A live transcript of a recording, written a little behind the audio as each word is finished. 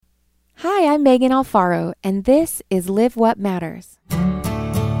I'm Megan Alfaro, and this is Live What Matters.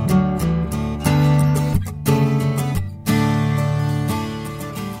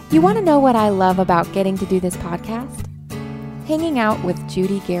 You want to know what I love about getting to do this podcast? Hanging out with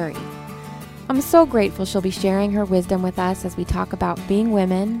Judy Gary. I'm so grateful she'll be sharing her wisdom with us as we talk about being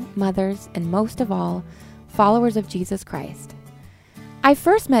women, mothers, and most of all, followers of Jesus Christ. I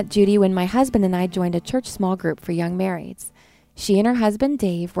first met Judy when my husband and I joined a church small group for young marrieds. She and her husband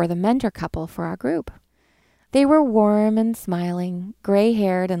Dave were the mentor couple for our group. They were warm and smiling,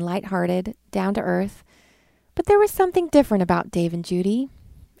 gray-haired and lighthearted, down to earth. But there was something different about Dave and Judy,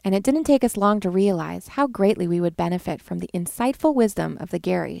 and it didn't take us long to realize how greatly we would benefit from the insightful wisdom of the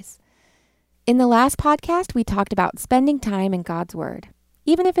Garys. In the last podcast, we talked about spending time in God's Word,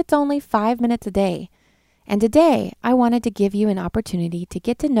 even if it's only 5 minutes a day. And today, I wanted to give you an opportunity to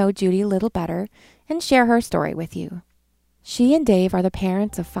get to know Judy a little better and share her story with you. She and Dave are the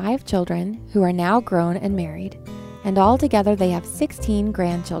parents of 5 children who are now grown and married, and all together they have 16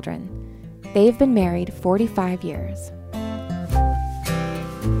 grandchildren. They've been married 45 years.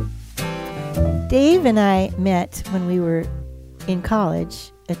 Dave and I met when we were in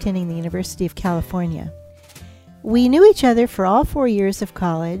college, attending the University of California. We knew each other for all 4 years of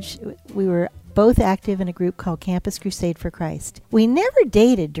college. We were both active in a group called Campus Crusade for Christ. We never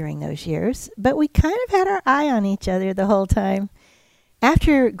dated during those years, but we kind of had our eye on each other the whole time.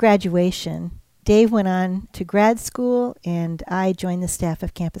 After graduation, Dave went on to grad school, and I joined the staff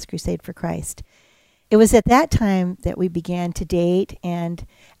of Campus Crusade for Christ. It was at that time that we began to date, and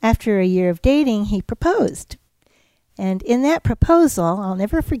after a year of dating, he proposed. And in that proposal, I'll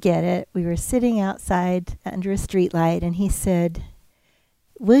never forget it, we were sitting outside under a streetlight, and he said,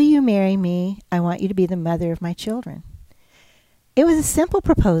 "Will you marry me? I want you to be the mother of my children." It was a simple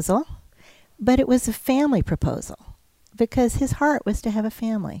proposal, but it was a family proposal, because his heart was to have a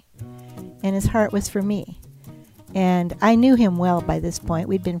family, and his heart was for me. And I knew him well by this point.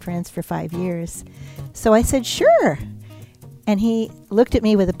 We'd been friends for 5 years. So I said, "Sure." And he looked at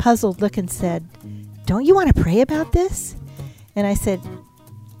me with a puzzled look and said, "Don't you want to pray about this?" And I said,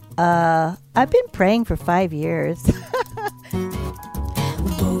 I've been praying for 5 years.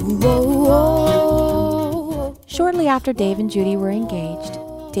 Shortly after Dave and Judy were engaged,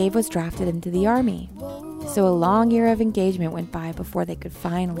 Dave was drafted into the Army. So a long year of engagement went by before they could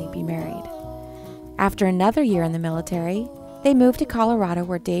finally be married. After another year in the military, they moved to Colorado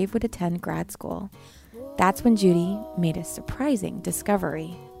where Dave would attend grad school. That's when Judy made a surprising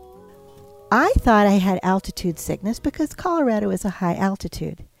discovery. I thought I had altitude sickness because Colorado is a high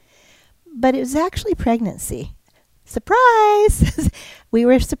altitude. But it was actually pregnancy. Surprise! We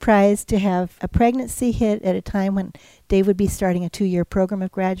were surprised to have a pregnancy hit at a time when Dave would be starting a 2-year program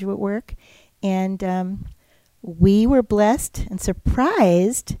of graduate work. And we were blessed and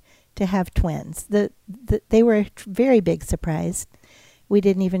surprised to have twins. They were a very big surprise. We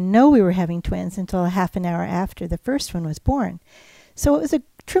didn't even know we were having twins until a half an hour after the first one was born. So it was a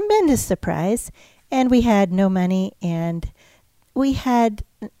tremendous surprise, and we had no money, and we had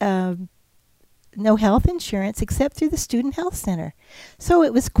no health insurance except through the Student Health Center. So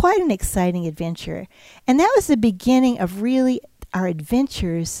it was quite an exciting adventure. And that was the beginning of really our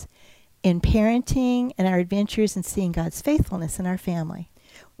adventures in parenting and our adventures in seeing God's faithfulness in our family.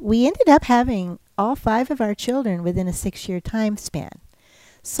 We ended up having all 5 of our children within a 6-year time span.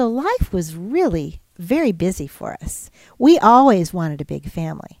 So life was really very busy for us. We always wanted a big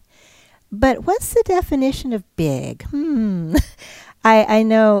family. But what's the definition of big? I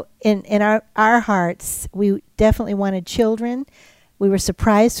know in our hearts, we definitely wanted children. We were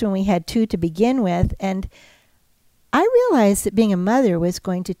surprised when we had 2 to begin with. And I realized that being a mother was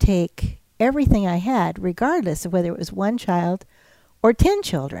going to take everything I had, regardless of whether it was 1 child or 10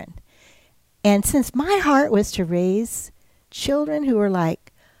 children. And since my heart was to raise children who were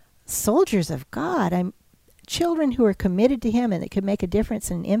like soldiers of God, children who are committed to Him and that could make a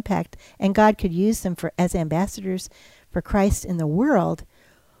difference and impact, and God could use them as ambassadors for Christ in the world,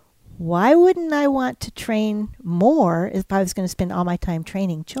 why wouldn't I want to train more if I was going to spend all my time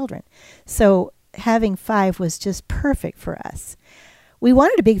training children? So having 5 was just perfect for us. We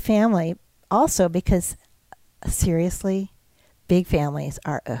wanted a big family also because, seriously, big families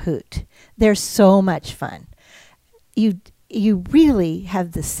are a hoot. They're so much fun. You really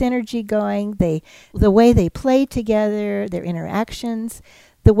have the synergy going. The way they play together, their interactions,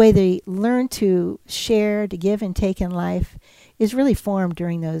 the way they learn to share, to give and take in life is really formed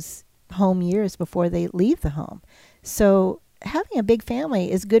during those home years before they leave the home. So having a big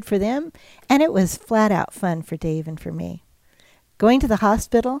family is good for them, and it was flat out fun for Dave and for me. Going to the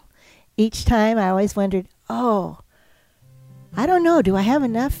hospital, each time I always wondered, I don't know, do I have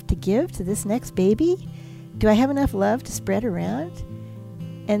enough to give to this next baby? Do I have enough love to spread around?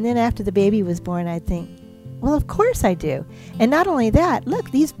 And then after the baby was born, I'd think, well, of course I do. And not only that, look,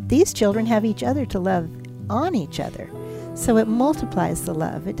 these children have each other to love on each other. So it multiplies the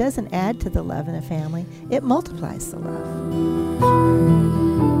love. It doesn't add to the love in a family. It multiplies the love.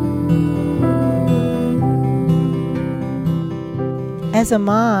 As a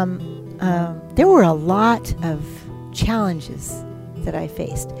mom, there were a lot of challenges that I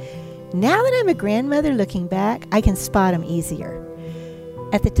faced. Now that I'm a grandmother looking back, I can spot them easier.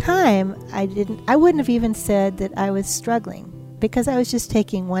 At the time, I wouldn't have even said that I was struggling, because I was just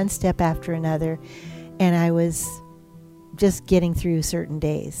taking one step after another, and I was just getting through certain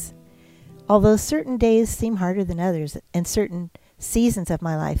days. Although certain days seem harder than others, and certain seasons of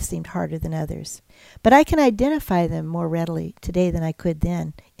my life seemed harder than others. But I can identify them more readily today than I could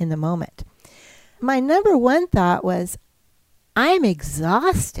then in the moment. My number one thought was, I'm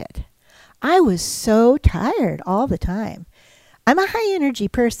exhausted. I was so tired all the time. I'm a high energy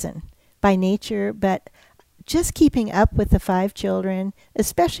person by nature, but just keeping up with the 5 children,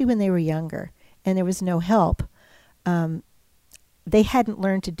 especially when they were younger and there was no help, they hadn't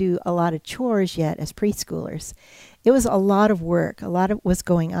learned to do a lot of chores yet as preschoolers. It was a lot of work. A lot of was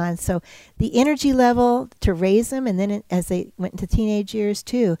going on. So the energy level to raise them, and then as they went into teenage years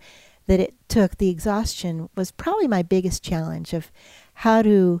too, that it took, the exhaustion was probably my biggest challenge of how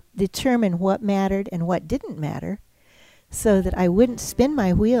to determine what mattered and what didn't matter, so that I wouldn't spin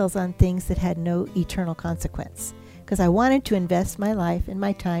my wheels on things that had no eternal consequence. Because I wanted to invest my life and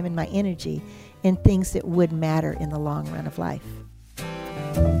my time and my energy in things that would matter in the long run of life.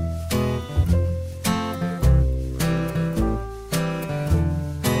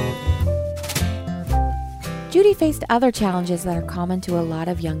 Judy faced other challenges that are common to a lot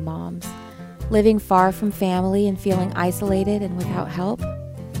of young moms. Living far from family and feeling isolated and without help.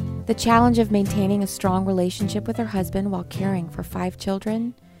 The challenge of maintaining a strong relationship with her husband while caring for 5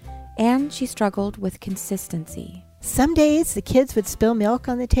 children. And she struggled with consistency. Some days the kids would spill milk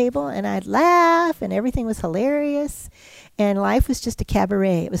on the table and I'd laugh and everything was hilarious. And life was just a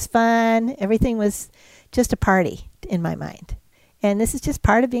cabaret. It was fun. Everything was just a party in my mind. And this is just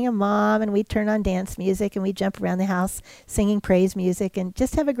part of being a mom, and we'd turn on dance music and we'd jump around the house singing praise music and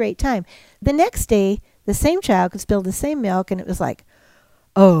just have a great time. The next day, the same child could spill the same milk and it was like,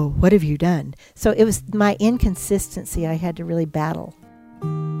 oh, what have you done? So it was my inconsistency I had to really battle.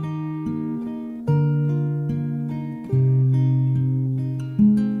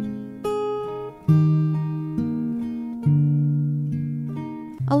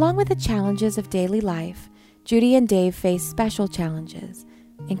 Along with the challenges of daily life, Judy and Dave faced special challenges,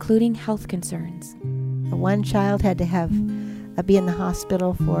 including health concerns. One child had to be in the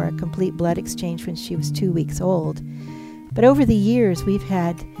hospital for a complete blood exchange when she was 2 weeks old. But over the years, we've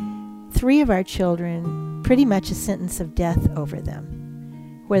had 3 of our children pretty much a sentence of death over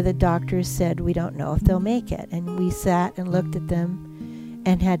them, where the doctors said, we don't know if they'll make it. And we sat and looked at them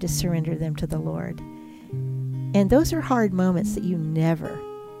and had to surrender them to the Lord. And those are hard moments that you never,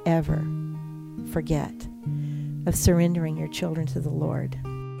 ever forget, of surrendering your children to the Lord.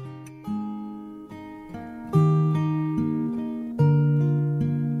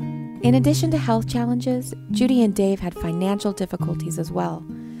 In addition to health challenges, Judy and Dave had financial difficulties as well.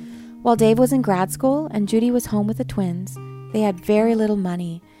 While Dave was in grad school and Judy was home with the twins, they had very little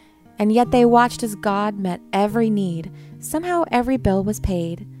money, and yet they watched as God met every need. Somehow every bill was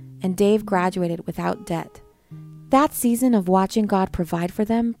paid, and Dave graduated without debt. That season of watching God provide for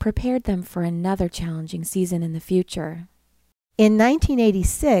them prepared them for another challenging season in the future. In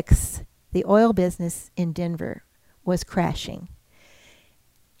 1986, the oil business in Denver was crashing.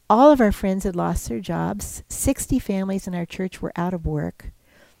 All of our friends had lost their jobs. 60 families in our church were out of work.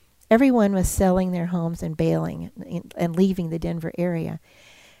 Everyone was selling their homes and bailing and leaving the Denver area.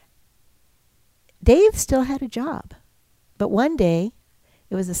 Dave still had a job, but one day,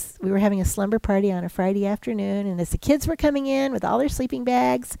 we were having a slumber party on a Friday afternoon, and as the kids were coming in with all their sleeping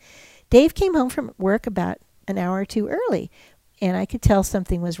bags, Dave came home from work about an hour or 2 early, and I could tell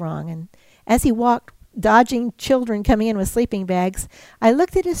something was wrong. And as he walked, dodging children coming in with sleeping bags, I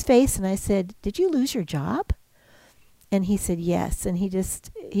looked at his face and I said, "Did you lose your job?" And he said, "Yes." And he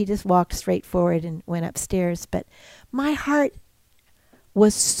just walked straight forward and went upstairs. But my heart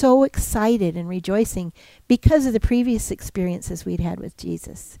was so excited and rejoicing because of the previous experiences we'd had with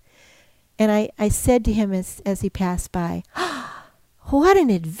Jesus. And I said to him as he passed by, "What an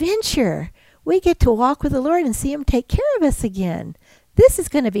adventure. We get to walk with the Lord and see him take care of us again. This is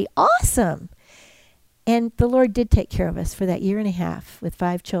going to be awesome." And the Lord did take care of us for that 1.5 years with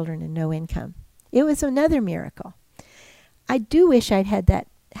 5 children and no income. It was another miracle. I do wish I'd had that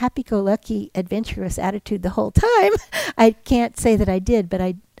happy-go-lucky, adventurous attitude the whole time. I can't say that I did, but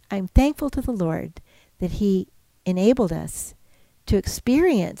I'm thankful to the Lord that He enabled us to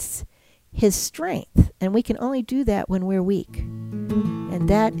experience His strength. And we can only do that when we're weak. And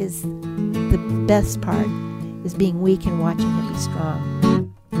that is the best part, is being weak and watching Him be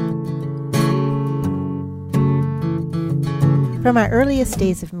strong. From our earliest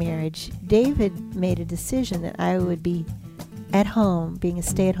days of marriage, David made a decision that I would be at home, being a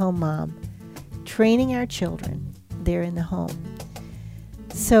stay-at-home mom, training our children there in the home.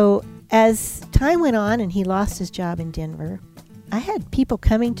 So as time went on and he lost his job in Denver, I had people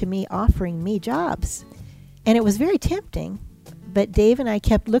coming to me offering me jobs. And it was very tempting, but Dave and I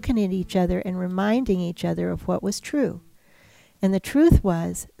kept looking at each other and reminding each other of what was true. And the truth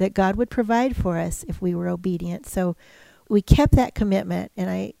was that God would provide for us if we were obedient. So we kept that commitment, and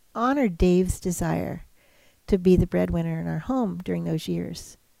I honored Dave's desire to be the breadwinner in our home during those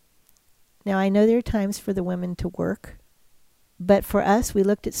years. Now, I know there are times for the women to work, but for us, we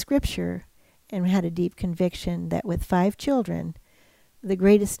looked at Scripture and had a deep conviction that with 5 children, the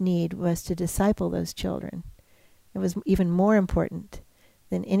greatest need was to disciple those children. It was even more important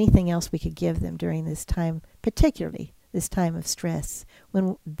than anything else we could give them during this time, particularly this time of stress,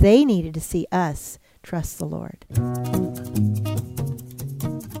 when they needed to see us trust the Lord.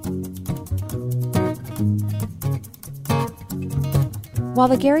 While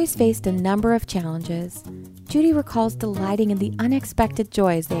the Garys faced a number of challenges, Judy recalls delighting in the unexpected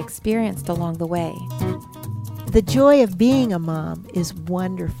joys they experienced along the way. The joy of being a mom is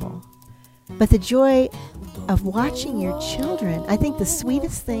wonderful, but the joy of watching your children, I think the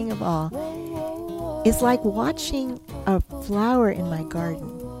sweetest thing of all is like watching a flower in my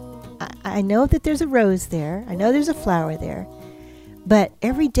garden. I know that there's a rose there. I know there's a flower there. But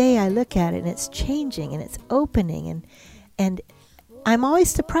every day I look at it and it's changing and it's opening and I'm always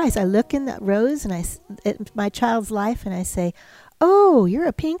surprised. I look in that rose and at my child's life and I say, "Oh, you're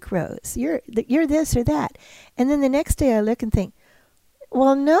a pink rose. You're this or that." And then the next day I look and think,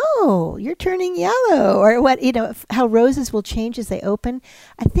 "Well, no, you're turning yellow," or what, how roses will change as they open.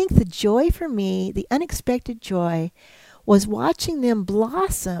 I think the joy for me, the unexpected joy, was watching them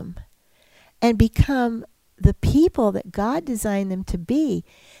blossom and become the people that God designed them to be.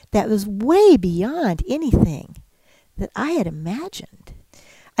 That was way beyond anything that I had imagined.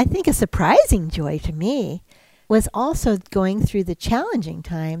 I think a surprising joy to me was also going through the challenging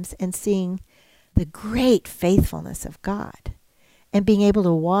times and seeing the great faithfulness of God and being able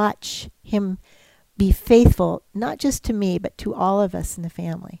to watch Him be faithful, not just to me, but to all of us in the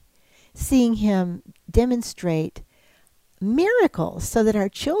family. Seeing Him demonstrate miracles so that our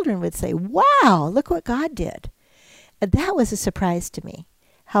children would say, "Wow, look what God did." And that was a surprise to me,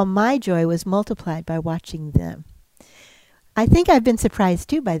 how my joy was multiplied by watching them. I think I've been surprised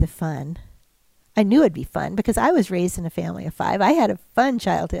too by the fun. I knew it'd be fun because I was raised in a family of 5. I had a fun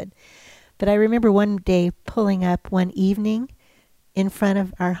childhood. But I remember one day pulling up one evening in front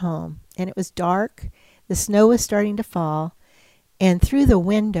of our home, and it was dark. The snow was starting to fall, and through the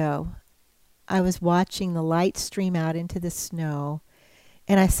window, I was watching the light stream out into the snow,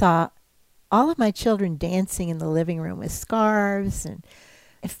 and I saw all of my children dancing in the living room with scarves and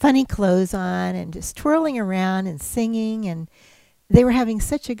funny clothes on and just twirling around and singing, and they were having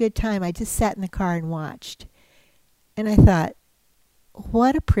such a good time. I just sat in the car and watched. And I thought,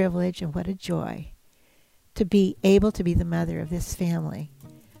 what a privilege and what a joy to be able to be the mother of this family,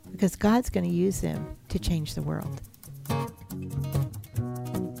 because God's going to use them to change the world.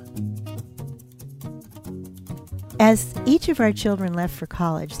 As each of our children left for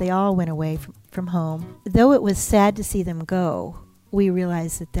college, they all went away from home. Though it was sad to see them go, we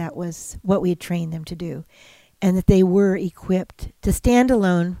realized that that was what we had trained them to do, and that they were equipped to stand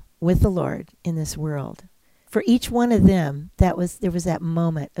alone with the Lord in this world. For each one of them, there was that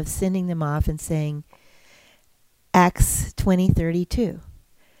moment of sending them off and saying, Acts 20:32,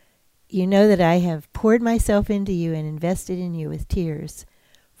 "You know that I have poured myself into you and invested in you with tears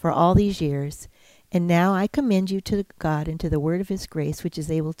for all these years, and now I commend you to God and to the word of His grace, which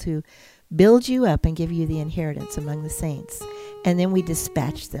is able to build you up and give you the inheritance among the saints." And then we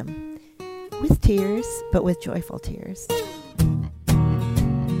dispatched them with tears, but with joyful tears.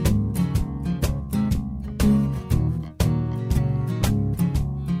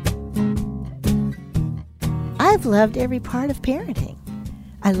 I've loved every part of parenting.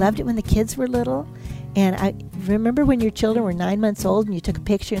 I loved it when the kids were little. And I remember when your children were 9 months old and you took a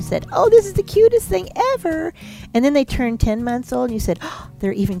picture and said, "Oh, this is the cutest thing ever." And then they turned 10 months old and you said, "Oh,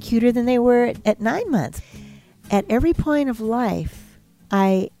 they're even cuter than they were at 9 months." At every point of life,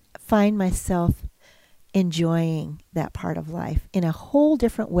 I find myself enjoying that part of life in a whole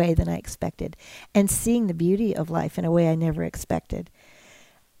different way than I expected, and seeing the beauty of life in a way I never expected.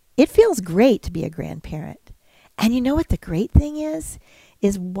 It feels great to be a grandparent. And you know what the great thing is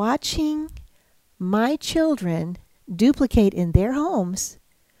watching my children duplicate in their homes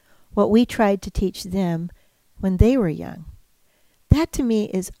what we tried to teach them when they were young. That to me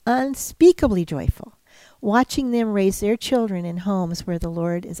is unspeakably joyful. Watching them raise their children in homes where the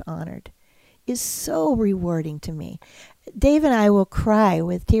Lord is honored is so rewarding to me. Dave and I will cry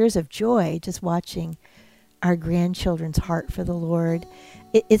with tears of joy just watching our grandchildren's heart for the Lord.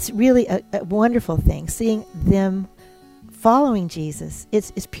 It's really a wonderful thing, seeing them following Jesus.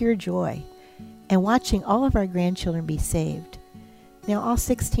 It's pure joy. And watching all of our grandchildren be saved. Now all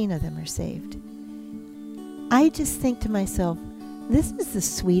 16 of them are saved. I just think to myself, this is the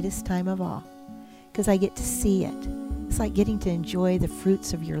sweetest time of all, because I get to see it. It's like getting to enjoy the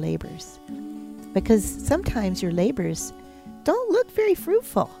fruits of your labors. Because sometimes your labors don't look very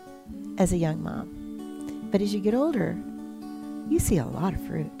fruitful as a young mom. But as you get older, you see a lot of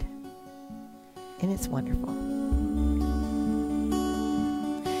fruit. And it's wonderful.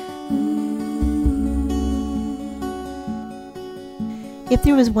 If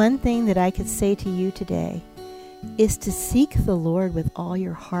there was one thing that I could say to you today, is to seek the Lord with all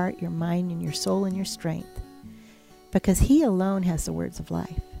your heart, your mind, and your soul, and your strength. Because He alone has the words of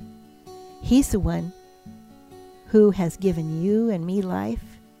life. He's the one who has given you and me life.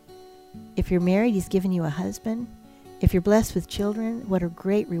 If you're married, He's given you a husband. If you're blessed with children, what a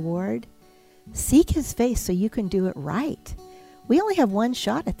great reward. Seek His face so you can do it right. We only have one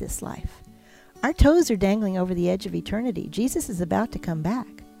shot at this life. Our toes are dangling over the edge of eternity. Jesus is about to come back.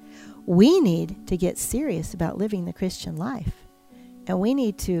 We need to get serious about living the Christian life. And we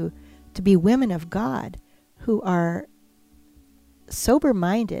need to be women of God who are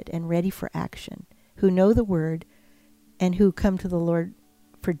sober-minded and ready for action, who know the Word, and who come to the Lord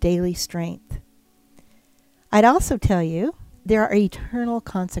for daily strength. I'd also tell you there are eternal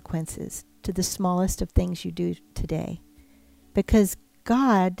consequences to the smallest of things you do today, because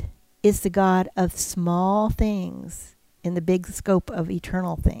God is the God of small things in the big scope of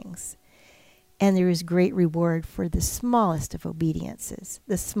eternal things. And there is great reward for the smallest of obediences,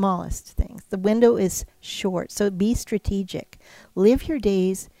 the smallest things. The window is short, so be strategic. Live your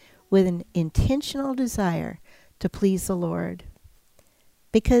days with an intentional desire to please the Lord.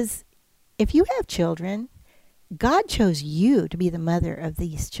 Because if you have children, God chose you to be the mother of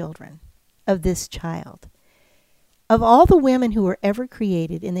these children, of this child. Of all the women who were ever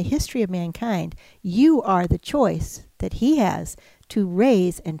created in the history of mankind, you are the choice that He has to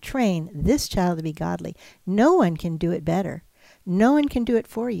raise and train this child to be godly. No one can do it better. No one can do it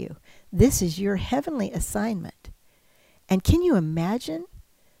for you. This is your heavenly assignment. And can you imagine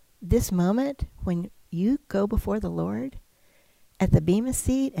this moment when you go before the Lord at the Bema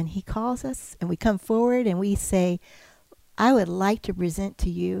seat and He calls us and we come forward and we say, I would like to present to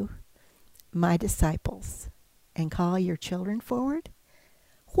you my disciples, and call your children forward?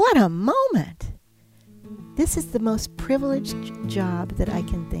 What a moment! This is the most privileged job that I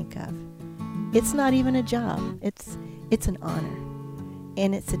can think of. It's not even a job. It's an honor.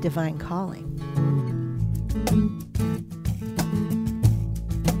 And it's a divine calling.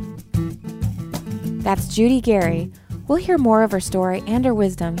 That's Judy Gary. We'll hear more of her story and her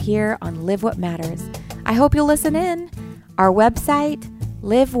wisdom here on Live What Matters. I hope you'll listen in. Our website,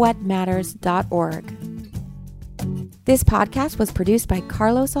 livewhatmatters.org. This podcast was produced by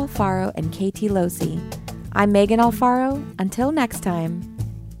Carlos Alfaro and Katie Losi. I'm Megan Alfaro. Until next time,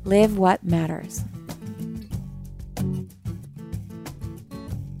 live what matters.